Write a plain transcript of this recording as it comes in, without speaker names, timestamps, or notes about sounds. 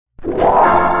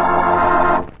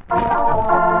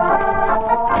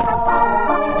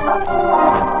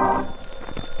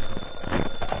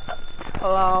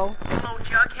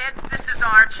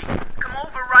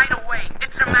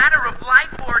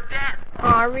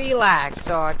relax,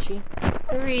 Archie.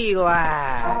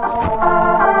 Relax.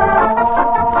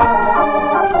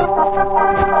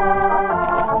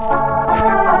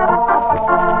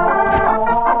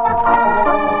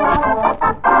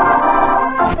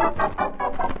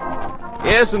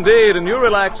 Yes, indeed, and you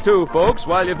relax too, folks,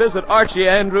 while you visit Archie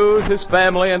Andrews, his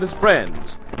family, and his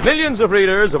friends. Millions of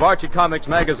readers of Archie Comics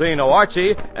magazine know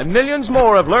Archie, and millions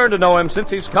more have learned to know him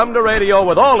since he's come to radio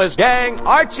with all his gang,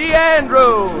 Archie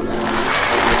Andrews.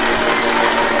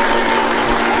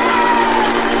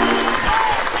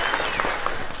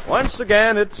 Once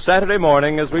again, it's Saturday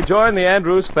morning as we join the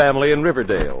Andrews family in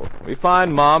Riverdale. We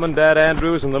find Mom and Dad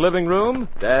Andrews in the living room.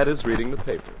 Dad is reading the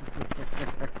paper.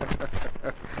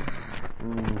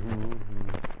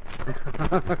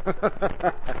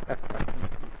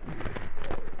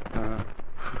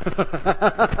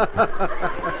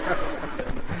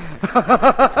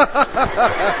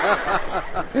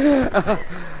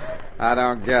 I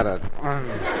don't get it.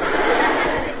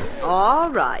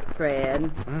 All right,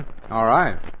 Fred. All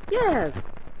right. Yes.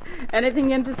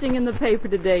 Anything interesting in the paper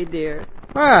today, dear?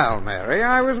 Well, Mary,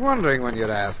 I was wondering when you'd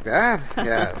ask that.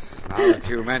 Yes, now that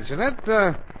you mention it,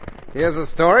 here's a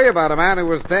story about a man who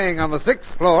was staying on the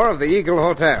 6th floor of the Eagle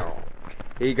Hotel.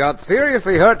 He got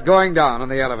seriously hurt going down in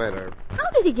the elevator. How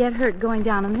did he get hurt going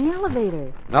down in the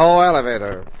elevator? No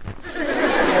elevator.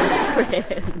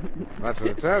 Fred. That's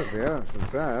what it says, dear. That's what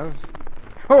it says.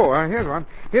 Oh, here's one.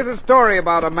 Here's a story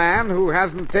about a man who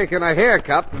hasn't taken a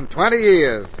haircut in 20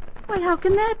 years. Why, how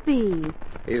can that be?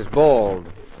 He's bald.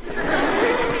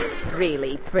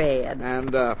 Really, Fred?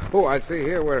 And, I see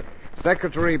here where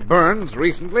Secretary Burns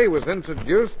recently was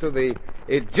introduced to the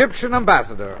Egyptian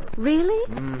ambassador. Really?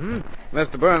 Mm-hmm.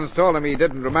 Mr. Burns told him he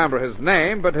didn't remember his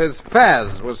name, but his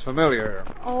fez was familiar.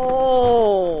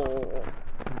 Oh.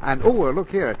 And, look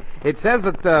here. It says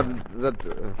that. That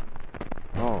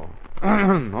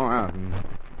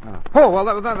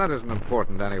isn't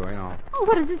important anyway, no. Oh,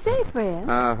 what does it say, Fred?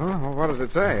 What does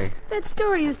it say? That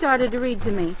story you started to read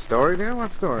to me. Story, dear?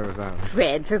 What story was that?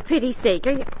 Fred, for pity's sake,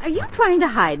 are you trying to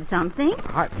hide something?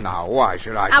 Now, why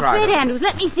should I Now, try Fred to... Andrews,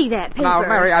 let me see that paper. Now,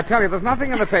 Mary, I tell you, there's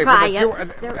nothing in the paper that you...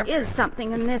 There is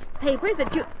something in this paper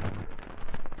that you...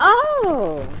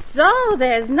 Oh, so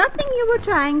there's nothing you were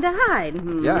trying to hide,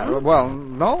 Yeah, well,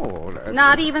 no.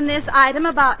 Not even this item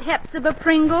about Hepzibah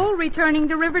Pringle returning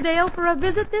to Riverdale for a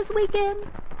visit this weekend?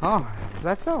 Oh, is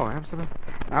that so? Hepzibah?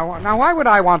 Now, why would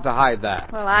I want to hide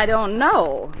that? Well, I don't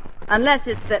know. Unless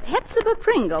it's that Hepzibah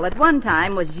Pringle at one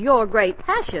time was your great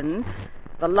passion,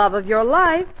 the love of your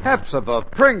life. Hepzibah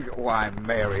Pringle? Why,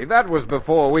 Mary, that was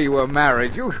before we were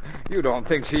married. You don't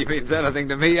think she means anything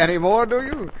to me anymore, do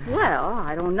you? Well,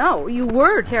 I don't know. You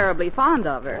were terribly fond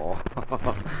of her. Oh.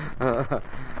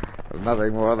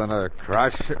 Nothing more than a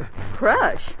crush.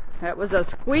 Crush? That was a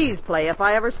squeeze play if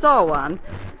I ever saw one.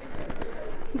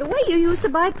 The way you used to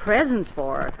buy presents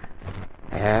for her.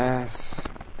 Yes,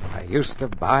 I used to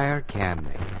buy her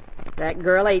candy. That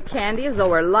girl ate candy as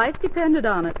though her life depended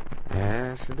on it.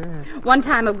 Yes, she did. One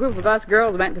time a group of us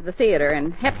girls went to the theater,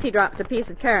 and Hepsy dropped a piece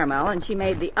of caramel, and she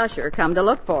made the usher come to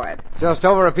look for it. Just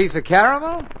over a piece of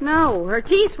caramel? No, her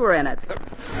teeth were in it.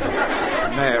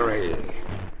 Mary.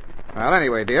 Well,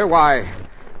 anyway, dear, why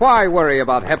worry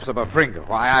about Hepzibah Pringle?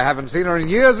 Why, I haven't seen her in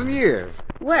years and years.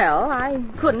 Well, I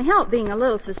couldn't help being a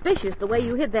little suspicious the way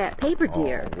you hid that paper,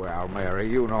 dear. Oh, well, Mary,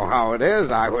 you know how it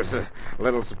is. I was a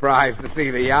little surprised to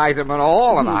see the item and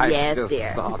all, and I yes, just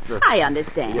dear. thought that... I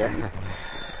understand. Yeah,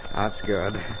 that's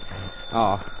good.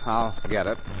 Oh, I'll get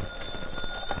it.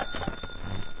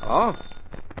 Oh?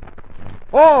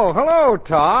 Oh, hello,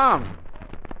 Tom.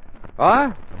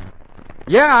 What?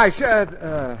 Yeah, I should,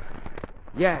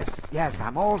 Yes,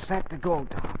 I'm all set to go,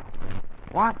 Tom.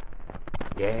 What?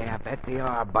 Yeah, I bet they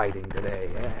are biting today,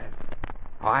 yeah.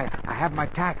 Oh, I have my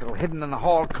tackle hidden in the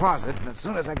hall closet, and as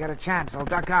soon as I get a chance, I'll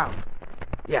duck out.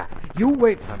 Yeah, you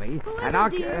wait for me, and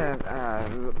I'll...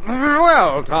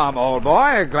 Well, Tom, old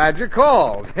boy, glad you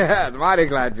called. Yes, mighty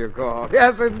glad you called.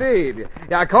 Yes, indeed.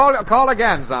 Yeah, call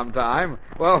again sometime.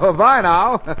 Well, bye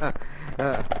now.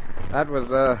 That was,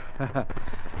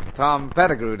 Tom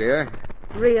Pettigrew, dear.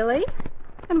 Really?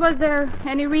 And was there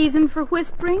any reason for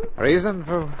whispering? Reason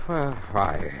for...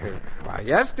 why,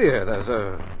 yes, dear. There's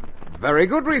a very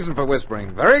good reason for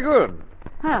whispering. Very good.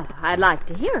 Well, I'd like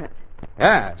to hear it.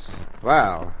 Yes.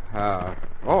 Well, Well,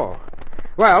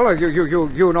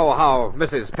 you know how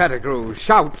Mrs. Pettigrew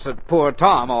shouts at poor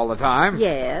Tom all the time.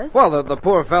 Yes. Well, the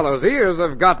poor fellow's ears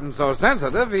have gotten so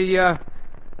sensitive he,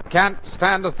 can't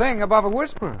stand a thing above a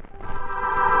whisper.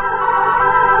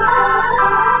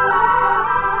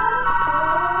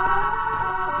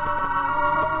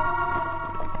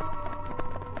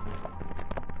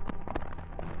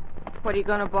 What are you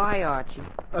gonna buy, Archie?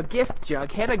 A gift,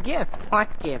 Jughead, a gift.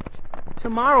 What gift?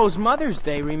 Tomorrow's Mother's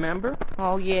Day, remember?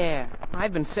 Oh, yeah.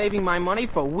 I've been saving my money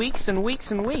for weeks and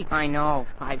weeks and weeks. I know.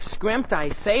 I've scrimped, I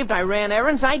saved, I ran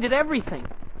errands, I did everything.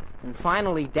 And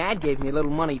finally, Dad gave me a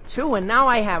little money, too, and now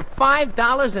I have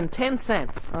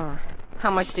 $5.10.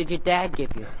 How much did your dad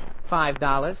give you?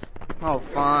 $5. Oh,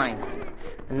 fine.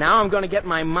 And now I'm going to get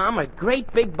my mom a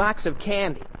great big box of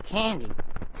candy. Candy?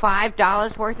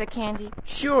 $5 worth of candy?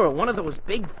 Sure, one of those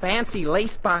big fancy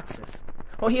lace boxes.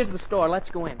 Oh, here's the store. Let's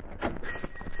go in.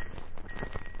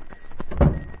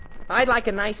 I'd like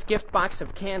a nice gift box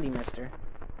of candy, mister.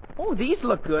 Oh, these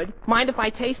look good. Mind if I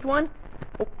taste one?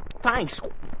 Oh, thanks.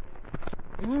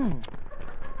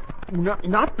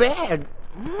 Not bad.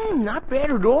 Not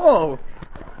bad at all.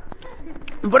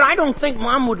 But I don't think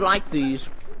Mom would like these.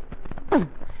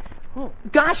 Oh,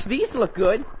 gosh, these look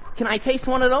good. Can I taste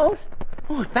one of those?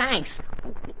 Oh, thanks.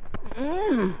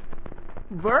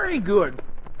 Very good.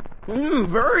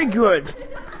 Very good.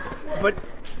 But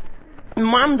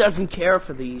Mom doesn't care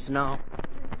for these, no.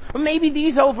 Maybe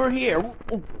these over here.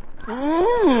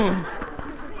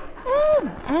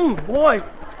 Boy,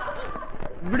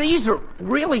 these are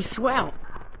really swell.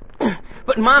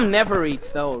 But Mom never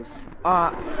eats those.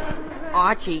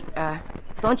 Archie,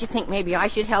 don't you think maybe I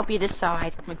should help you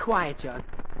decide? Quiet, Jug.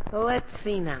 Let's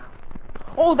see now.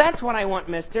 Oh, that's what I want,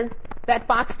 mister. That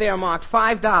box there marked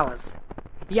 $5.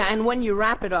 Yeah, and when you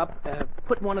wrap it up,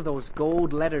 put one of those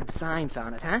gold-lettered signs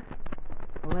on it, huh?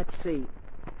 Well, let's see.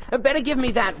 Better give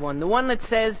me that one, the one that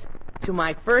says, "To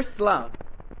my first love."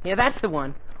 Yeah, that's the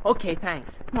one. Okay,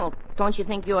 thanks. Well, don't you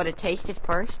think you ought to taste it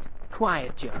first?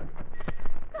 Quiet, Jug.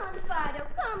 Come, Fido.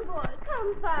 Come, boy.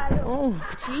 Come, Fido. Oh,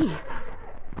 gee.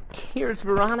 Here's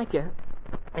Veronica.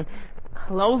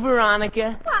 Hello,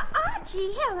 Veronica. Why,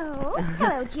 Archie, hello.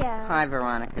 Hello, Joe. Hi,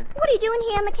 Veronica. What are you doing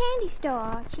here in the candy store,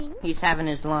 Archie? He's having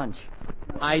his lunch.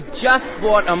 I just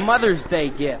bought a Mother's Day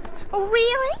gift. Oh,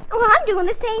 really? Well, I'm doing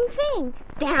the same thing.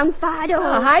 Down, Fido.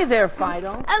 Hi there,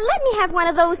 Fido. Let me have one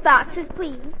of those boxes,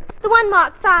 please. The one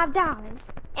marked $5.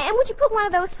 And would you put one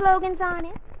of those slogans on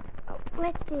it? Oh,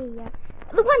 let's see.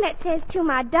 The one that says, "To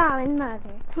my darling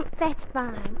mother." That's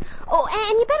fine. Oh,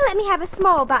 and you better let me have a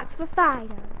small box for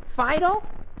Fido. Fido?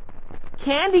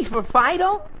 Candy for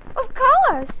Fido? Of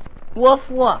course. Woof,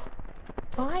 woof.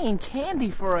 Buying candy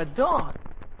for a dog.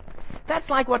 That's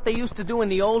like what they used to do in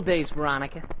the old days,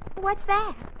 Veronica. What's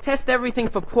that? Test everything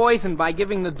for poison by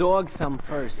giving the dog some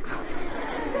first.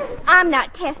 I'm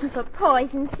not testing for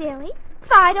poison, silly.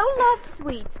 Fido loves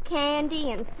sweets,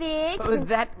 candy and figs. Oh,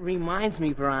 that reminds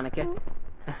me, Veronica.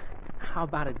 How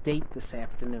about a date this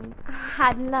afternoon?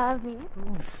 I'd love it.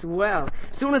 Oh, swell.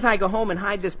 As soon as I go home and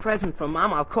hide this present from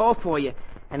Mom, I'll call for you,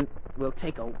 and we'll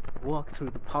take a walk through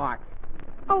the park.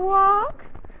 A walk?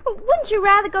 Wouldn't you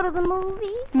rather go to the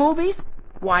movies? Movies?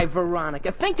 Why,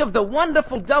 Veronica, think of the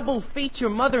wonderful double feature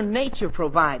Mother Nature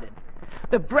provided.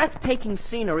 The breathtaking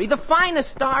scenery, the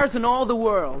finest stars in all the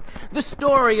world, the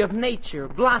story of nature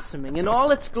blossoming in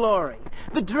all its glory,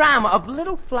 the drama of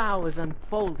little flowers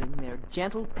unfolding their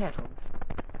gentle petals,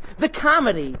 the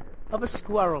comedy of a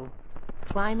squirrel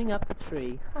climbing up a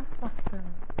tree.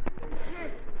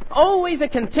 Always a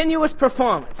continuous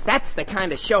performance. That's the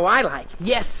kind of show I like.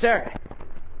 Yes, sir.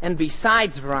 And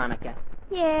besides, Veronica.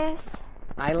 Yes.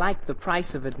 I like the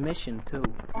price of admission, too.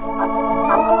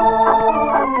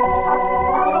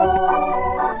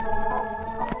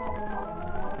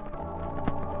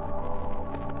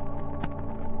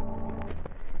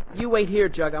 You wait here,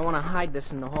 Jug. I want to hide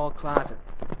this in the hall closet.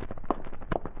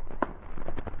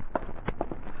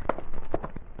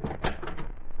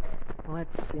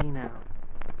 Let's see now.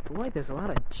 Boy, there's a lot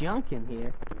of junk in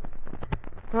here.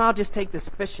 Well, I'll just take this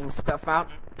fishing stuff out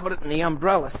and put it in the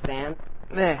umbrella stand.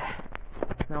 There.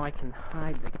 Now I can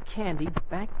hide the candy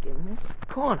back in this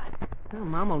corner. Oh,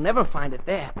 Mom will never find it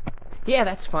there. Yeah,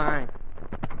 that's fine.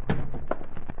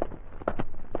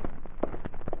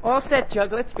 All set,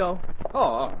 Jug. Let's go.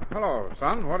 Oh, hello,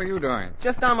 son. What are you doing?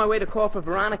 Just on my way to call for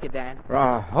Veronica, Dad.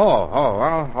 Well,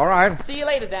 all right. See you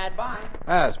later, Dad. Bye.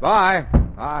 Yes, bye.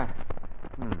 Bye.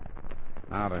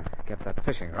 Now to get that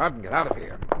fishing rod and get out of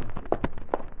here.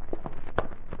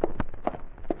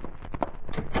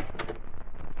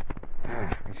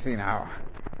 Let me see now.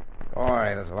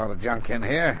 Boy, there's a lot of junk in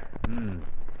here.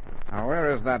 Now,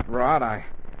 where is that rod? I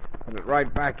put it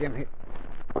right back in here.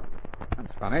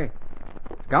 That's funny.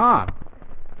 It's gone.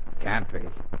 Can't be.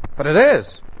 But it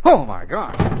is. Oh, my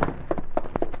God.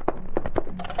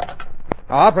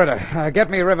 Oh, operator, get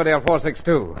me Riverdale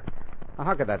 462.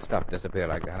 How could that stuff disappear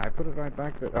like that? I put it right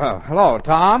back there. Oh, hello,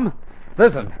 Tom.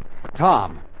 Listen,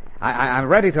 Tom, I'm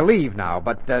ready to leave now,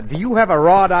 but do you have a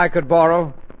rod I could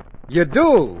borrow? You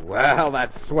do? Well,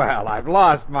 that's swell. I've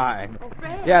lost mine. Oh,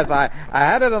 Fred. Yes, I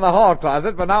had it in the hall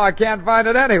closet, but now I can't find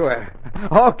it anywhere.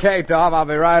 Okay, Tom, I'll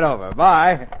be right over.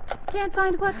 Bye. Can't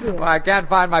find what, dear? Well, I can't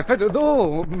find my fiddle.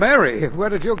 Oh, Mary, where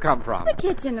did you come from? The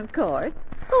kitchen, of course.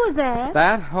 Who was that?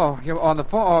 That? Oh, you're on the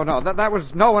phone? Oh, no, that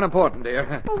was no one important,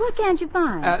 dear. Well, what can't you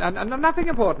find? Nothing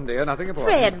important, dear, nothing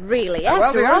important. Fred, really, Well,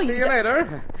 after dear, all, see you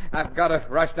later. I've got to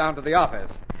rush down to the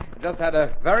office. Just had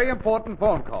a very important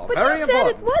phone call. But very you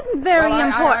important. said it wasn't very well,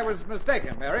 important. I was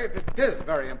mistaken, Mary. It is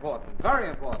very important. Very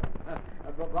important.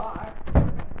 Goodbye.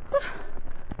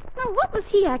 Now, what was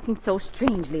he acting so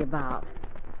strangely about?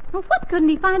 Well, what couldn't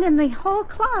he find in the hall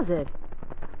closet?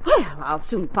 Well, I'll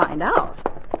soon find out.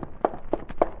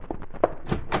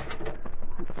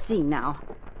 Let's see now.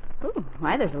 Oh,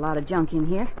 why, there's a lot of junk in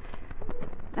here.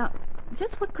 Now,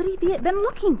 just what could he been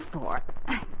looking for?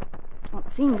 I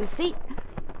don't seem to see.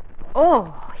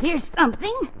 Oh, here's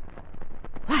something.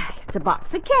 Why, it's a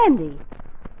box of candy.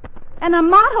 And a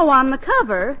motto on the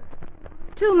cover.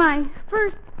 To my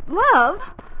first love.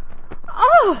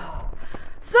 Oh,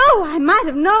 so I might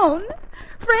have known.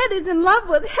 Fred is in love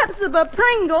with Hepzibah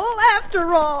Pringle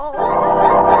after all.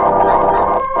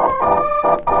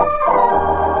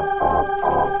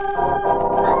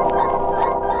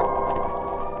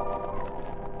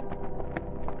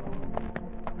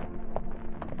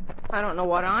 I don't know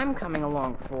what I'm coming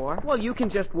along for. Well, you can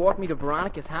just walk me to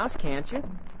Veronica's house, can't you?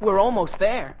 We're almost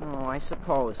there. Oh, I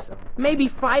suppose so. Maybe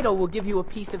Fido will give you a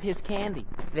piece of his candy.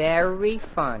 Very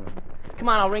fun. Come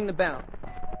on, I'll ring the bell.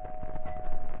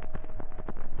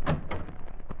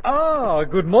 Ah,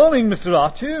 good morning, Mr.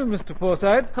 Archie, Mr.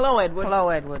 Forsythe. Hello, Edward. Hello,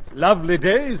 Edward. Lovely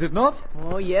day, is it not?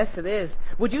 Oh, yes, it is.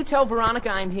 Would you tell Veronica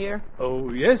I'm here?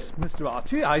 Oh, yes, Mr.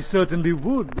 Archie, I certainly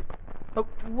would.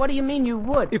 What do you mean you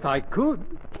would? If I could.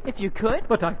 If you could?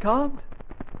 But I can't.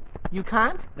 You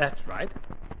can't? That's right.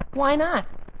 Why not?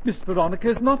 Miss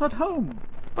Veronica's not at home.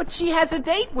 But she has a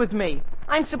date with me.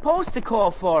 I'm supposed to call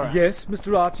for her. Yes,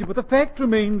 Mr. Archie, but the fact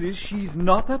remains is she's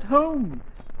not at home.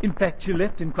 In fact, she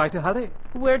left in quite a hurry.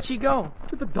 Where'd she go?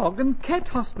 To the dog and cat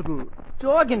hospital.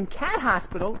 Dog and cat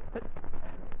hospital?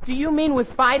 Do you mean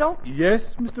with Fido?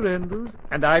 Yes, Mr. Andrews,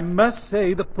 and I must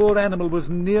say the poor animal was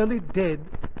nearly dead.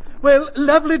 Well,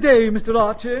 lovely day, Mr.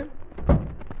 Archie.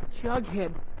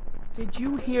 Jughead, did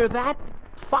you hear that?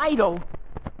 Fido.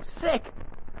 Sick.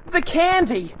 The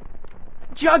candy.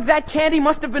 Jug, that candy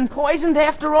must have been poisoned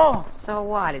after all. So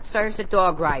what? It serves the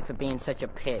dog right for being such a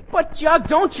pig. But, Jug,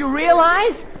 don't you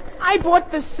realize? I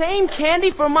bought the same candy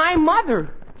for my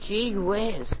mother. Gee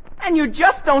whiz. And you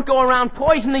just don't go around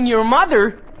poisoning your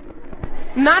mother.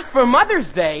 Not for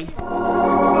Mother's Day.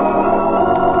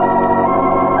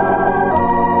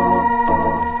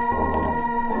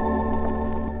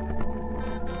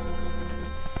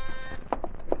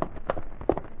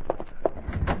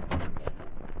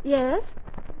 Yes?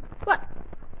 What?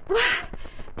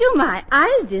 Do my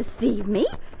eyes deceive me?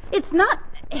 It's not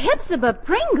Hepzibah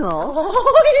Pringle.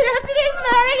 Oh, yes, it is,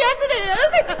 Mary. Yes, it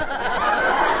is.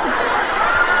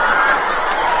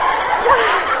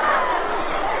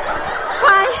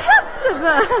 Why,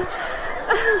 Hepzibah.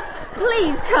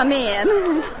 Please come in.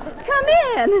 Come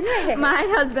in. My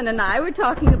husband and I were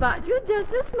talking about you just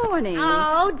this morning.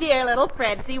 Oh, dear little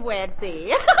Fredsy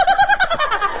Wedsy.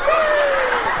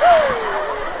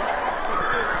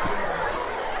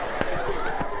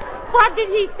 What did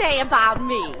he say about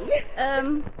me?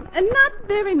 Not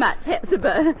very much,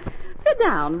 Hepzibah. Sit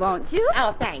down, won't you?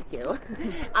 Oh, thank you.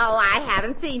 Oh, I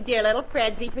haven't seen dear little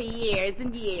Fredsy for years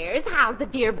and years. How's the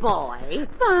dear boy?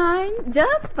 Fine,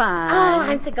 just fine. Oh,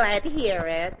 I'm so glad to hear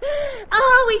it.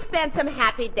 Oh, we spent some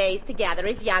happy days together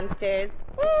as youngsters.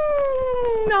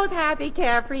 Those happy,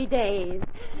 carefree days.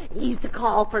 He used to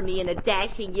call for me in a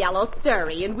dashing yellow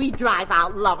Surrey, and we'd drive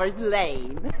out Lover's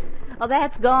Lane. Well,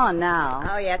 that's gone now.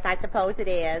 Oh, yes, I suppose it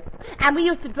is. And we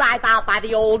used to drive out by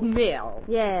the old mill.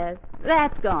 Yes,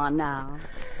 that's gone now.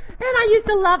 And I used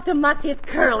to love to muss his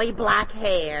curly black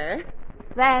hair.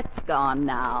 That's gone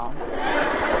now.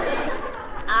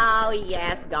 Oh,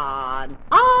 yes, gone.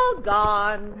 All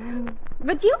gone.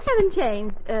 But you haven't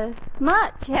changed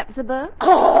much, Hepzibah.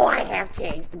 Oh, I have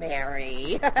changed,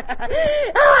 Mary.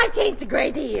 Oh, I've changed a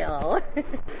great deal.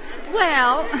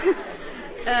 Well,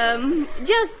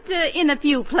 just in a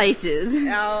few places.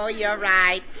 Oh, you're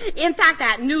right. In fact,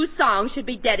 that new song should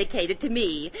be dedicated to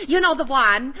me. You know the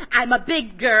one, I'm a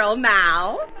big girl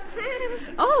now.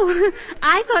 Oh,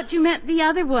 I thought you meant the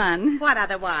other one. What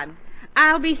other one?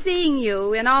 I'll be seeing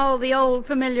you in all the old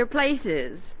familiar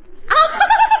places.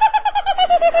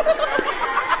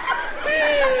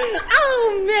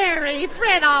 Oh, Mary,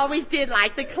 Fred always did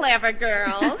like the clever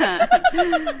girls.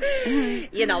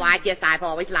 You know, I guess I've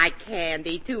always liked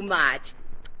Candy too much.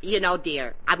 You know,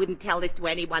 dear, I wouldn't tell this to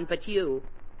anyone but you,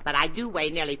 but I do weigh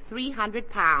nearly 300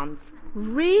 pounds.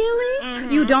 Really?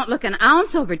 Mm-hmm. You don't look an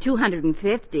ounce over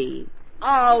 250.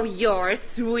 Oh, you're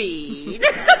sweet.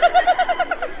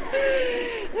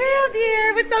 Well, dear,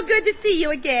 it was so good to see you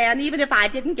again, even if I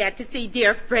didn't get to see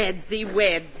dear Fredsy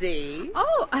Wedsy.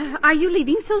 Oh, are you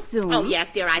leaving so soon? Oh, yes,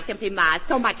 dear, I simply must.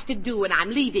 So much to do, and I'm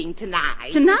leaving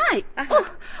tonight. Tonight?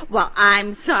 Oh, well,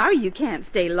 I'm sorry you can't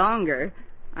stay longer.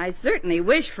 I certainly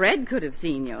wish Fred could have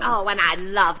seen you. Oh, and I'd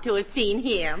love to have seen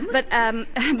him. But,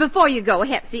 before you go,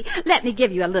 Hepsy, let me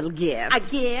give you a little gift. A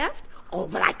gift? Oh,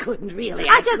 but I couldn't really.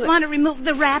 I just want to remove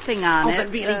the wrapping on it. Oh,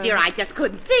 but really, dear, I just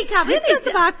couldn't think of it. It's just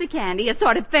a box of candy, a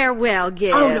sort of farewell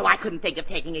gift. Oh, no, I couldn't think of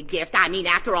taking a gift. I mean,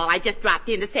 after all, I just dropped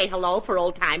in to say hello for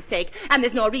old time's sake, and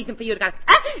there's no reason for you to go,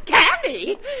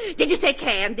 candy? Did you say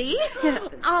candy?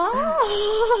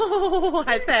 Oh,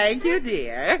 I thank you,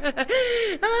 dear.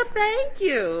 Oh, thank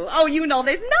you. Oh, you know,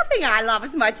 there's nothing I love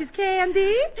as much as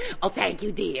candy. Oh, thank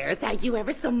you, dear. Thank you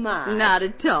ever so much. Not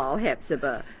at all,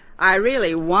 Hepzibah. I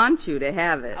really want you to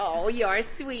have it. Oh, you're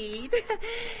sweet.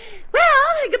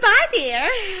 Well, goodbye, dear.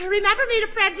 Remember me to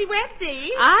Fredsy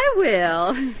Wedsy. I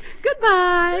will.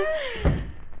 Goodbye.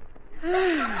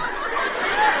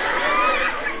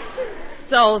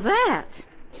 So that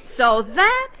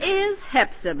is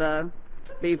Hepzibah.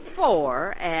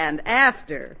 Before and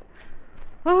after.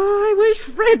 Oh, I wish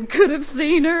Fred could have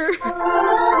seen her.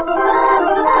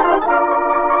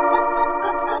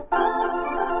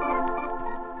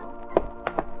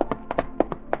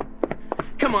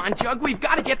 Come on, Jug, we've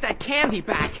got to get that candy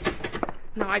back.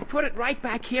 Now, I put it right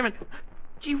back here and...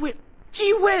 Gee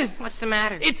whiz! What's the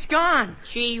matter? It's gone.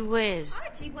 Gee whiz.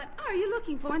 Archie, what are you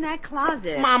looking for in that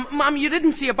closet? Mom, you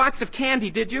didn't see a box of candy,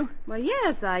 did you? Well,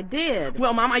 yes, I did.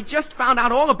 Well, Mom, I just found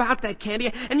out all about that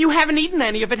candy, and you haven't eaten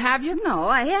any of it, have you? No,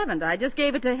 I haven't. I just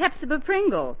gave it to Hepzibah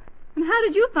Pringle. And how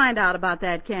did you find out about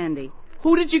that candy?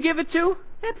 Who did you give it to?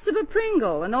 Hepzibah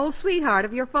Pringle, an old sweetheart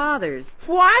of your father's.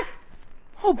 What?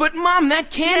 Oh, but Mom, that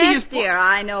candy Yes, dear,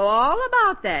 I know all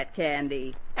about that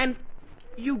candy. And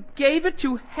you gave it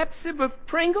to Hepzibah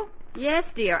Pringle?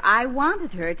 Yes, dear, I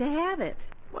wanted her to have it.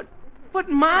 But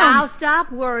Mom... Now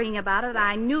stop worrying about it.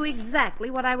 I knew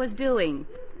exactly what I was doing.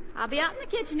 I'll be out in the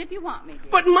kitchen if you want me, dear.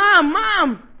 But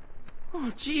Mom!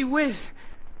 Oh, gee whiz.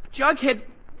 Jughead,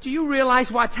 do you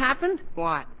realize what's happened?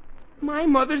 What? My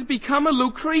mother's become a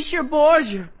Lucretia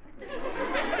Borgia.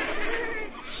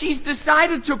 She's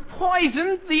decided to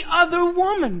poison the other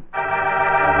woman.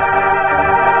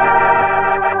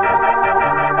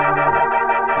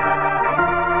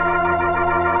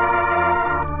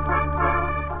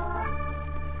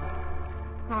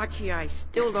 Archie, I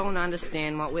still don't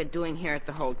understand what we're doing here at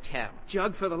the hotel.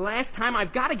 Jug, for the last time,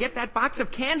 I've got to get that box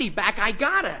of candy back. I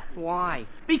gotta. Why?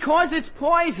 Because it's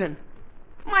poison.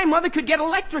 My mother could get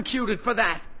electrocuted for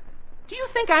that. Do you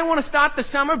think I want to start the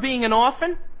summer being an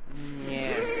orphan?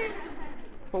 Yeah.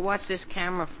 But what's this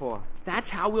camera for? That's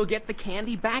how we'll get the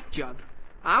candy back, Jug.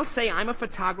 I'll say I'm a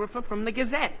photographer from the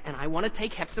Gazette, and I want to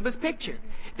take Hepzibah's picture.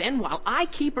 Then, while I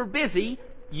keep her busy,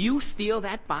 you steal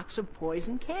that box of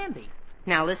poison candy.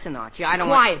 Now, listen, Archie, I don't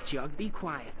Quiet, Jug, be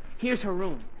quiet. Here's her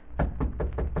room.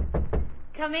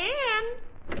 Come in.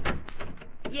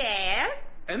 Yes?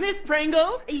 Miss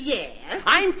Pringle? Yes.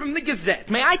 I'm from the Gazette.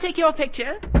 May I take your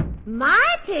picture?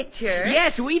 My picture?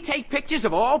 Yes, we take pictures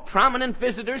of all prominent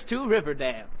visitors to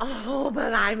Riverdale. Oh,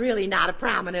 but I'm really not a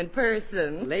prominent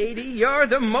person. Lady, you're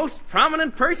the most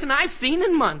prominent person I've seen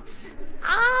in months.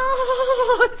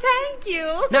 Oh, thank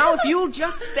you. Now, if you'll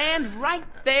just stand right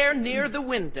there near the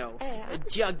window.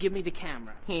 Jug, give me the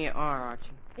camera. Here,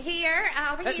 Archie. Here,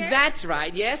 over here. That's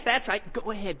right. Yes, that's right.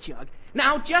 Go ahead, Jug.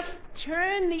 Now, just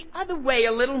turn the other way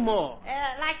a little more.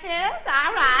 Like this?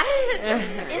 All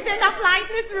right. Is there enough light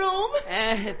in this room?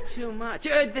 Too much.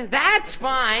 That's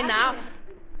fine. Now,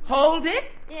 hold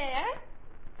it. Yeah.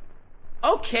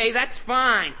 Okay, that's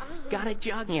fine. Got it,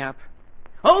 Jug? Yep.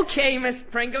 Okay, Miss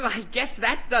Pringle, I guess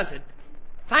that does it.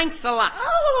 Thanks a lot.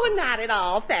 Oh, not at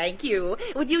all, thank you.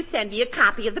 Would you send me a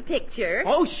copy of the picture?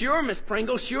 Oh, sure, Miss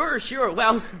Pringle, sure.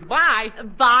 Well, bye.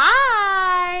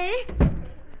 Bye.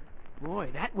 Boy,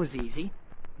 that was easy.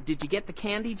 Did you get the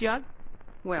candy, Jug?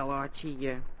 Well,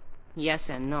 Archie, yes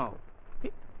and no.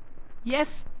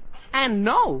 Yes and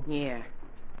no. Yeah.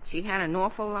 She had an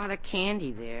awful lot of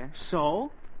candy there.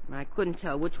 So? And I couldn't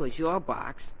tell which was your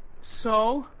box.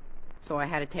 So? So I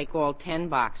had to take all 10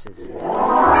 boxes.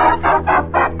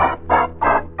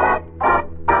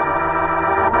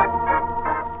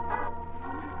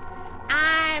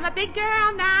 a big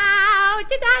girl now.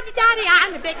 Da-da-da-da-da,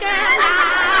 I'm a big girl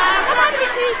now. Come on to the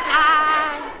street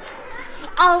line.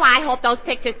 Oh, I hope those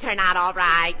pictures turn out all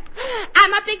right.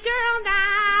 I'm a big girl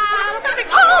now.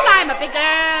 I'm a big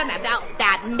girl now.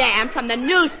 That man from the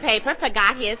newspaper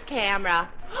forgot his camera.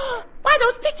 Why,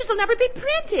 those pictures will never be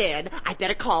printed. I'd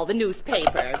better call the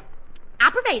newspaper.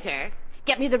 Operator,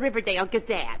 get me the Riverdale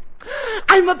Gazette.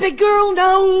 I'm a big girl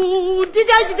now. I'm a big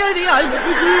girl.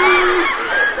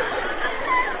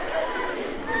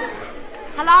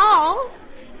 Hello?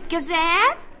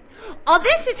 Gazette? Oh,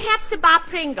 this is Hepzibah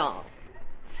Pringle.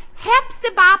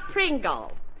 Hepzibah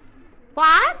Pringle.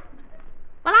 What?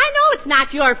 Well, I know it's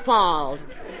not your fault.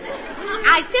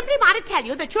 I simply want to tell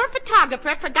you that your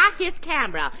photographer forgot his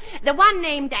camera. The one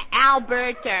named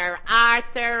Albert or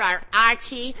Arthur or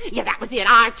Archie. Yeah, that was it,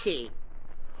 Archie.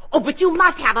 Oh, but you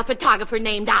must have a photographer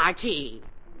named Archie.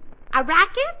 A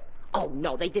racket? Oh,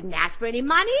 no, they didn't ask for any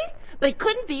money. But it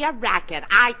couldn't be a racket.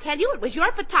 I tell you, it was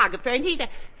your photographer, and he said,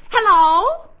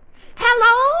 hello?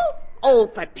 Hello? Oh,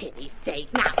 for pity's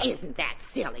sake, now isn't that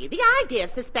silly? The idea of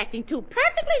suspecting two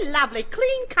perfectly lovely,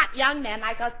 clean-cut young men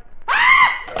like us.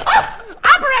 Ah! Oh!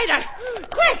 Operator!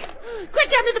 Quick! Quick,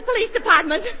 get me the police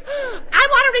department. I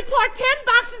want to report 10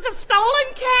 boxes of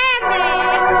stolen candy.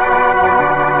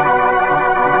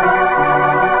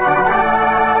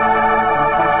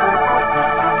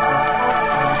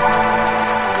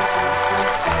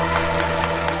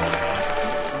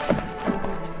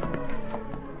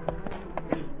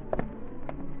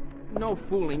 No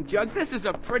fooling, Jug. This is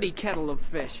a pretty kettle of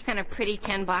fish. And a pretty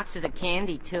 10 boxes of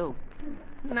candy, too.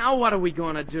 Now what are we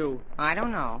going to do? I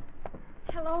don't know.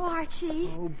 Hello, Archie.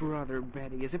 Oh, brother,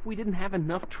 Betty, as if we didn't have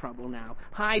enough trouble now.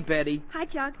 Hi, Betty. Hi,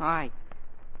 Jug. Hi.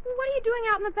 What are you doing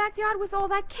out in the backyard with all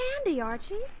that candy,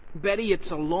 Archie? Betty,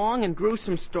 it's a long and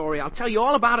gruesome story. I'll tell you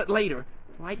all about it later.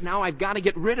 Right now, I've got to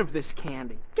get rid of this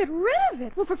candy. Get rid of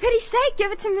it? Well, for pity's sake,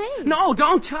 give it to me. No,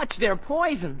 don't touch. They're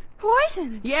poisoned.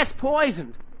 Poison? Yes,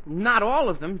 poisoned. Not all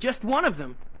of them, just one of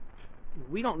them.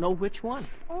 We don't know which one.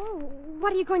 Oh,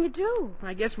 what are you going to do?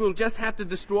 I guess we'll just have to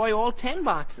destroy all 10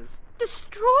 boxes.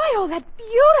 Destroy all that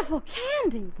beautiful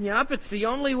candy? Yup, it's the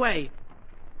only way.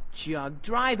 Jug,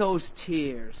 dry those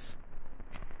tears.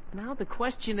 Now the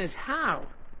question is how?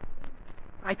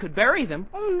 I could bury them.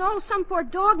 Oh, no, some poor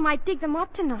dog might dig them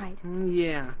up tonight.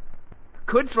 Yeah.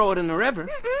 Could throw it in the river.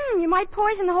 You might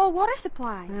poison the whole water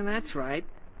supply. Yeah, that's right.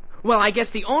 Well, I guess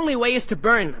the only way is to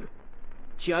burn them.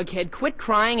 Jughead, quit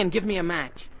crying and give me a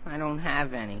match. I don't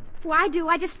have any. Well, I do.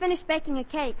 I just finished baking a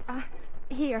cake.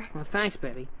 Here. Well, thanks,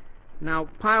 Betty. Now,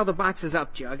 pile the boxes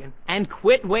up, Jug, and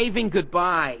quit waving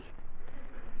goodbye.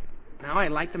 Now I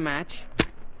light the match.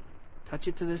 Touch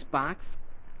it to this box.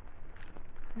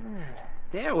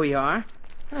 There we are.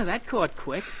 Oh, that caught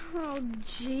quick. Oh,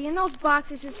 gee, and those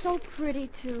boxes are so pretty,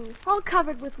 too. All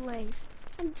covered with lace.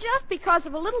 And just because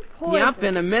of a little poison. Yup,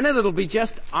 in a minute it'll be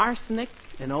just arsenic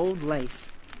and old lace.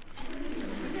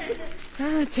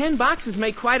 10 boxes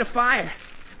make quite a fire.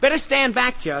 Better stand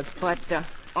back, Jug. But,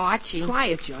 Archie...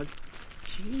 Quiet, Jug.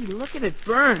 Gee, look at it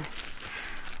burn.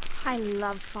 I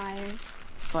love fires.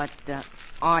 But,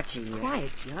 Archie...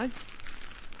 Quiet, Jug.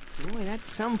 Boy,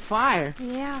 that's some fire.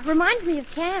 Yeah, reminds me of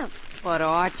camp. But,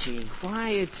 Archie...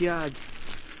 Quiet, Jug.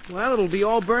 Well, it'll be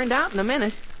all burned out in a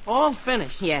minute. All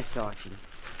finished. Yes, Archie.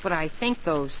 But I think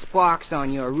those sparks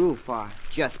on your roof are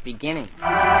just beginning.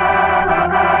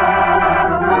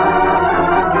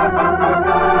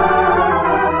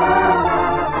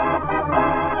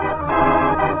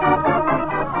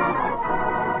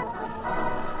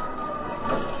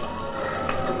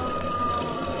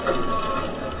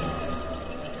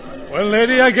 Well,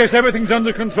 lady, I guess everything's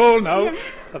under control now. Yeah.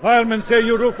 The firemen say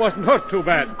your roof wasn't hurt too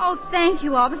bad. Oh, thank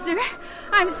you, officer.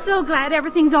 I'm so glad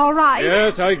everything's all right.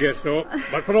 Yes, I guess so.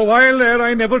 But for a while there,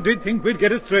 I never did think we'd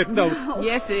get it straightened out. Oh.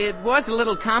 Yes, it was a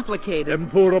little complicated. Them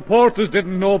poor reporters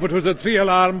didn't know if it was a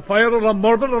 3-alarm fire or a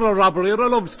murder or a robbery or a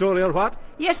love story or what.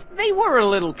 Yes, they were a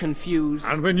little confused.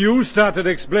 And when you started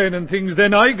explaining things,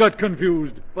 then I got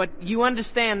confused. But you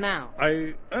understand now?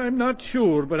 I'm not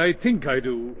sure, but I think I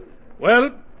do.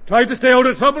 Well... try to stay out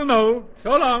of trouble now.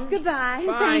 So long. Goodbye.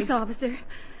 Bye. Thanks, officer.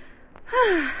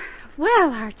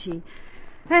 Well, Archie,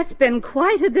 that's been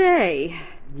quite a day.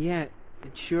 Yeah,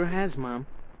 it sure has, Mom.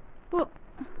 Well,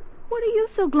 what are you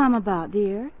so glum about,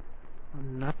 dear?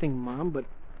 Nothing, Mom, but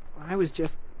I was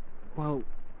just, well,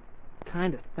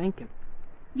 kind of thinking.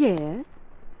 Yes?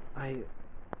 I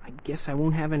guess I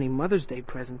won't have any Mother's Day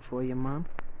present for you, Mom.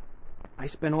 I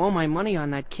spent all my money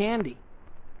on that candy.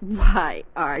 Why,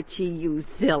 Archie, you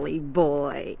silly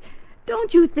boy.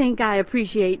 Don't you think I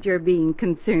appreciate your being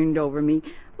concerned over me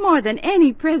more than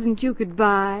any present you could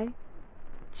buy?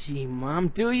 Gee, Mom,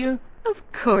 do you?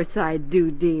 Of course I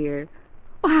do, dear.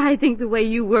 Why, I think the way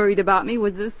you worried about me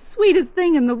was the sweetest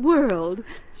thing in the world.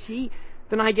 Gee,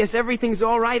 then I guess everything's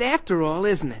all right after all,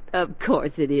 isn't it? Of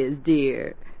course it is,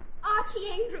 dear. Archie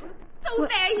Andrews. So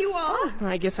there you are.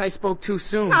 I guess I spoke too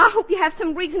soon. I hope you have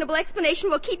some reasonable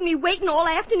explanation for keeping me waiting all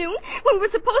afternoon when we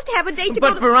were supposed to have a date to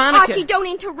But go to... Veronica... Archie, don't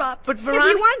interrupt. But If Veronica...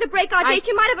 you wanted to break our date,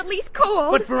 you might have at least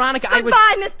called. But Veronica, I was...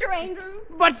 Goodbye, Mr. Andrews.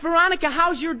 But Veronica,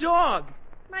 how's your dog?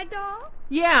 My dog?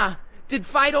 Yeah. Did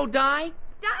Fido die?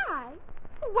 Die?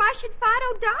 Why should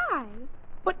Fido die?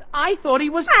 But I thought he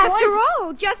was After poisoned.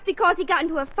 all, just because he got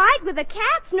into a fight with a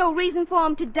cat's no reason for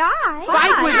him to die.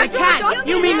 Fight with a cat? Don't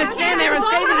You mean to get stand there and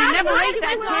say that he never Why ate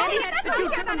that would cat? I do that? That you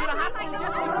took him to the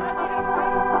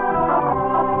hospital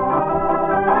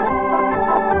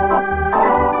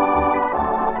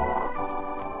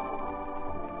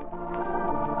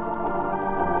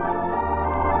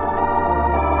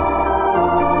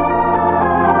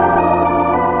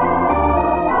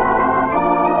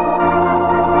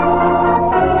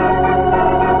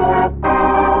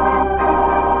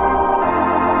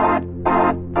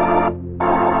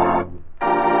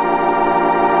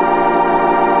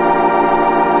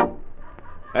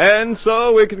And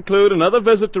so we conclude another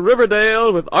visit to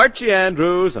Riverdale with Archie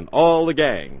Andrews and all the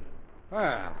gang.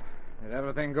 Well, did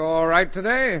everything go all right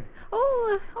today?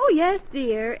 Oh, yes,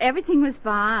 dear. Everything was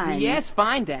fine. Yes,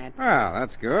 fine, Dad. Well,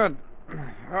 that's good.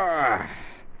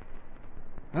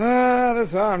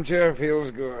 This armchair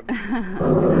feels good.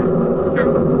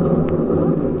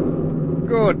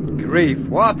 Good grief,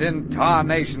 what in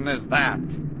tarnation is that?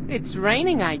 It's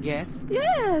raining, I guess.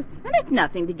 Yes, and it's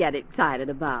nothing to get excited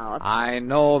about. I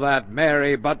know that,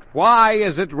 Mary, but why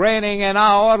is it raining in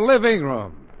our living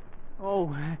room?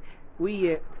 Oh,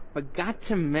 we forgot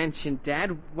to mention,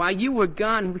 Dad, while you were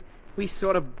gone, we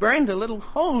sort of burned a little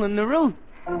hole in the roof.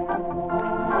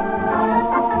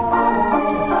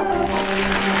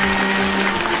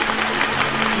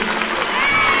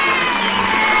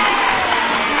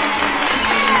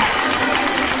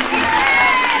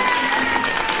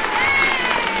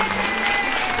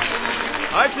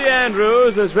 Archie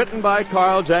Andrews is written by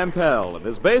Carl Jampel and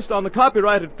is based on the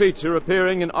copyrighted feature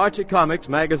appearing in Archie Comics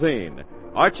magazine.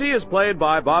 Archie is played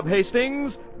by Bob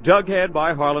Hastings, Jughead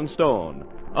by Harlan Stone.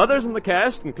 Others in the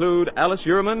cast include Alice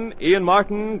Uhrman, Ian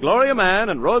Martin, Gloria Mann,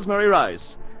 and Rosemary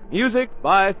Rice. Music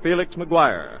by Felix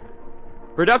McGuire.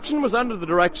 Production was under the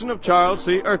direction of Charles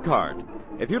C. Urquhart.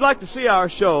 If you'd like to see our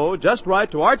show, just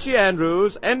write to Archie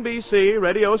Andrews, NBC,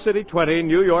 Radio City 20,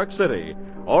 New York City.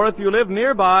 Or if you live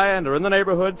nearby and are in the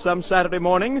neighborhood some Saturday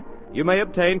morning, you may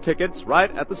obtain tickets right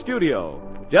at the studio.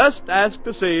 Just ask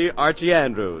to see Archie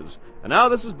Andrews. And now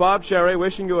this is Bob Sherry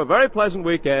wishing you a very pleasant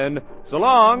weekend. So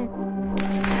long.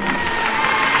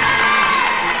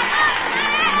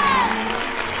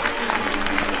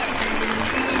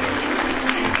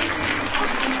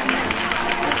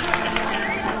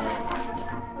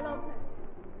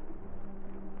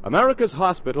 America's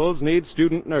hospitals need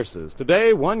student nurses.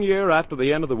 Today, 1 year after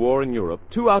the end of the war in Europe,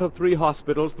 2 out of 3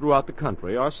 hospitals throughout the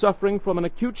country are suffering from an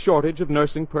acute shortage of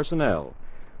nursing personnel.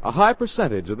 A high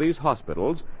percentage of these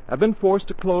hospitals have been forced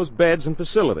to close beds and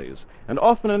facilities, and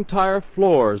often entire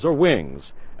floors or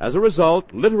wings. As a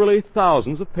result, literally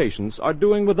thousands of patients are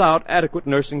doing without adequate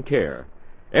nursing care.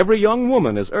 Every young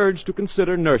woman is urged to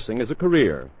consider nursing as a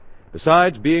career.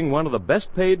 Besides being one of the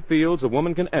best-paid fields a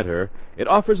woman can enter, it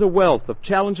offers a wealth of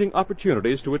challenging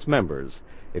opportunities to its members.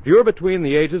 If you're between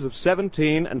the ages of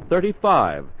 17 and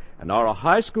 35 and are a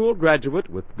high school graduate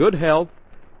with good health,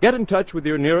 get in touch with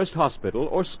your nearest hospital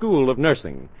or school of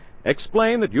nursing.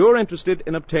 Explain that you're interested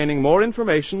in obtaining more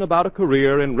information about a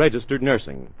career in registered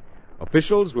nursing.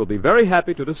 Officials will be very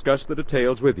happy to discuss the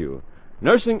details with you.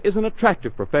 Nursing is an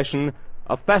attractive profession,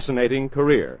 a fascinating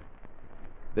career.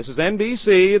 This is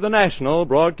NBC, the National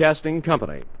Broadcasting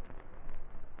Company.